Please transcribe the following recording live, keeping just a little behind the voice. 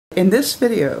In this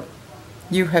video,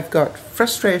 you have got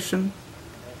frustration,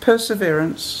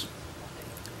 perseverance,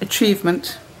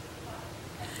 achievement,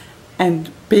 and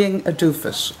being a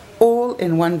doofus, all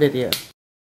in one video.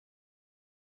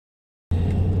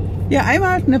 Yeah, I'm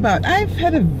out and about. I've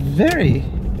had a very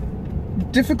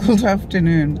difficult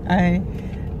afternoon. I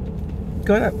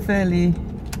got up fairly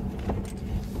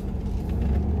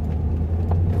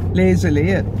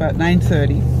lazily at about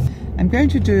 9:30. I'm going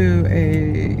to do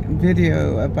a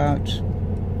video about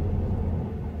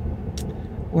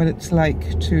what it's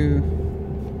like to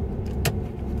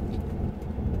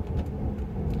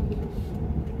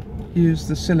use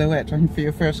the silhouette for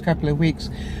your first couple of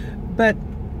weeks. But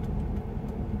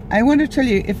I want to tell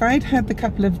you, if I'd had the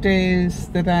couple of days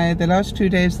that the last 2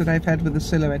 days that I've had with the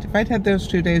silhouette, if I'd had those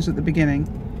 2 days at the beginning,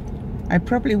 I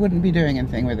probably wouldn't be doing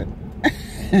anything with it.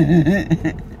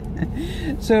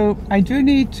 So I do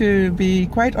need to be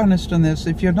quite honest on this.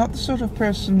 If you're not the sort of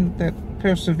person that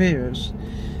perseveres,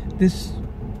 this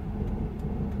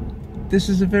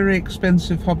is a very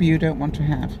expensive hobby you don't want to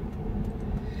have.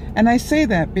 And I say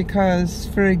that because,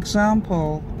 for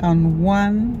example, on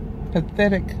one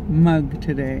pathetic mug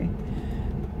today,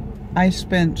 I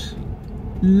spent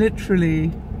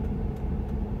literally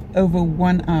over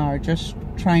 1 hour just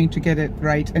trying to get it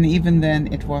right, and even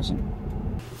then it wasn't.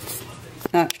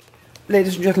 Now,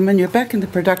 ladies and gentlemen, you're back in the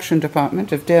production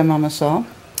department of DearMamaSal,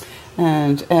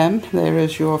 and there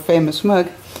is your famous mug.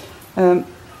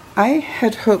 I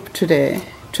had hoped today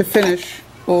to finish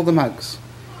all the mugs.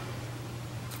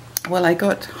 Well, I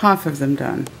got half of them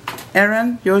done.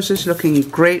 Erin, yours is looking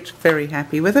great, very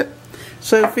happy with it.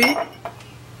 Sophie,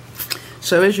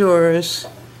 so is yours.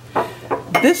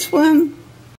 This one,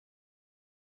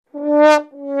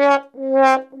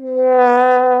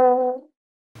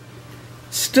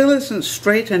 still isn't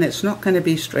straight, and it's not going to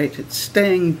be straight. It's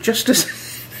staying just as...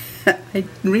 I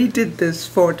redid this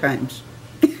 4 times.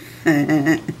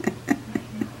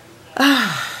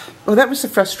 Well, that was the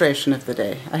frustration of the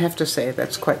day. I have to say,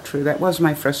 that's quite true. That was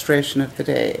my frustration of the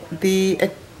day.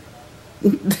 There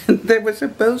was a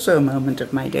bozo moment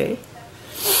of my day.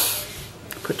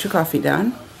 Put your coffee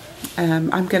down.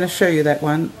 I'm going to show you that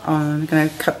one. I'm going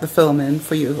to cut the film in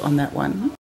for you on that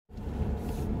one.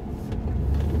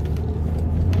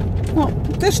 Well,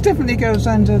 this definitely goes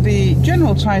under the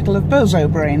general title of bozo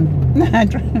brain.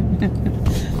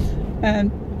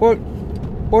 And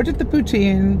ordered the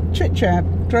poutine, chit-chat,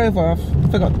 drove off,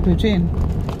 forgot the poutine.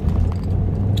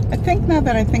 I think now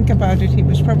that I think about it, he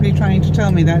was probably trying to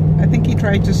tell me that. I think he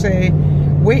tried to say,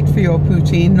 wait for your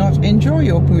poutine, not enjoy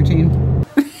your poutine.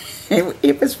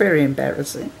 It was very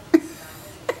embarrassing.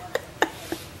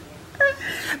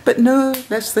 But no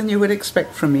less than you would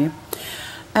expect from me.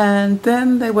 And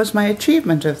then there was my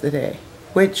achievement of the day,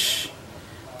 which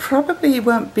probably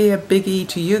won't be a biggie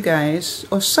to you guys,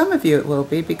 or some of you it will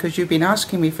be, because you've been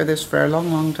asking me for this for a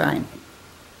long, long time.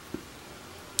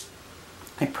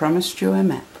 I promised you a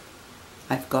map.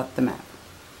 I've got the map.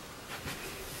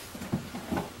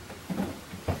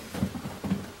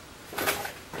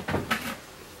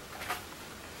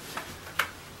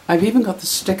 I've even got the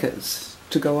stickers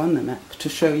to go on the map to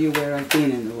show you where I've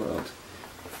been in the world.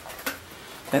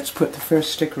 Let's put the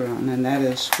first sticker on, and that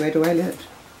is, where do I live?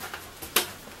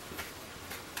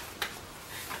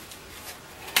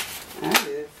 I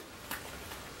live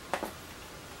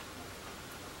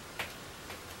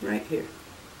right here.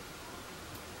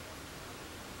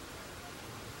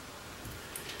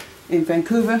 In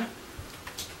Vancouver,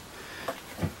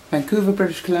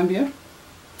 British Columbia,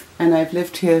 and I've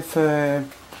lived here for,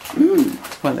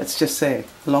 well, let's just say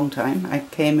a long time. I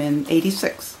came in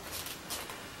 '86.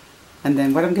 And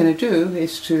then what I'm going to do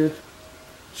is to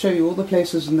show you all the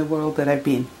places in the world that I've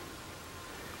been.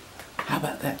 How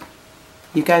about that?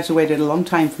 You guys have waited a long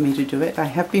time for me to do it. I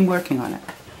have been working on it.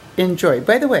 Enjoy.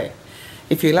 By the way,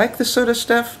 if you like this sort of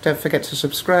stuff, don't forget to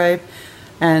subscribe.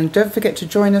 And don't forget to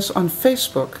join us on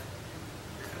Facebook,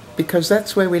 because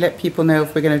that's where we let people know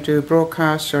if we're going to do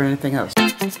broadcasts or anything else.